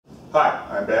Hi,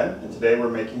 I'm Ben, and today we're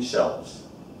making shelves.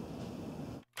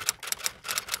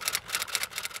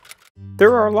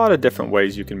 There are a lot of different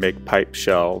ways you can make pipe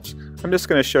shelves. I'm just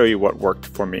going to show you what worked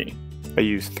for me. I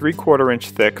used 3/4 inch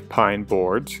thick pine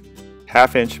boards,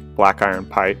 1/2 inch black iron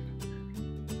pipe,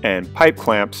 and pipe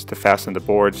clamps to fasten the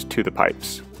boards to the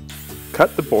pipes.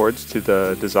 Cut the boards to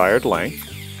the desired length.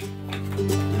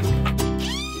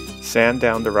 Sand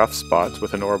down the rough spots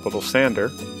with an orbital sander,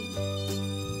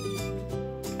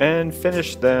 and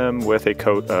finish them with a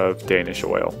coat of Danish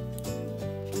oil.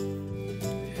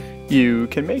 You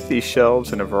can make these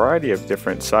shelves in a variety of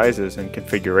different sizes and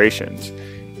configurations.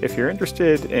 If you're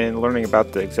interested in learning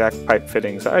about the exact pipe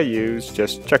fittings I use,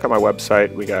 just check out my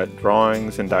website. We got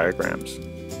drawings and diagrams.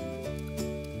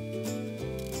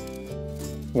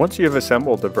 Once you have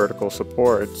assembled the vertical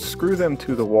supports, screw them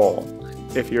to the wall.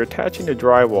 If you're attaching to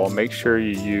drywall, make sure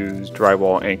you use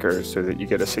drywall anchors so that you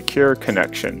get a secure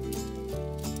connection.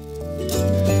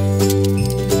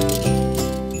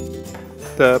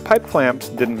 The pipe clamps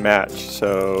didn't match,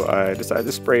 so I decided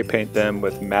to spray paint them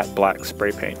with matte black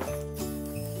spray paint.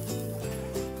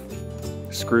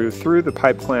 Screw through the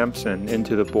pipe clamps and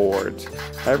into the boards.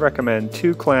 I recommend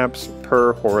 2 clamps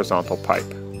per horizontal pipe.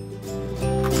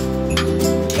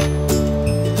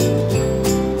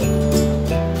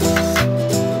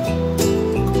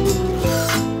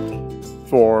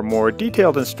 For more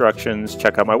detailed instructions,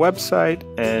 check out my website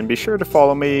and be sure to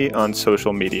follow me on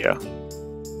social media.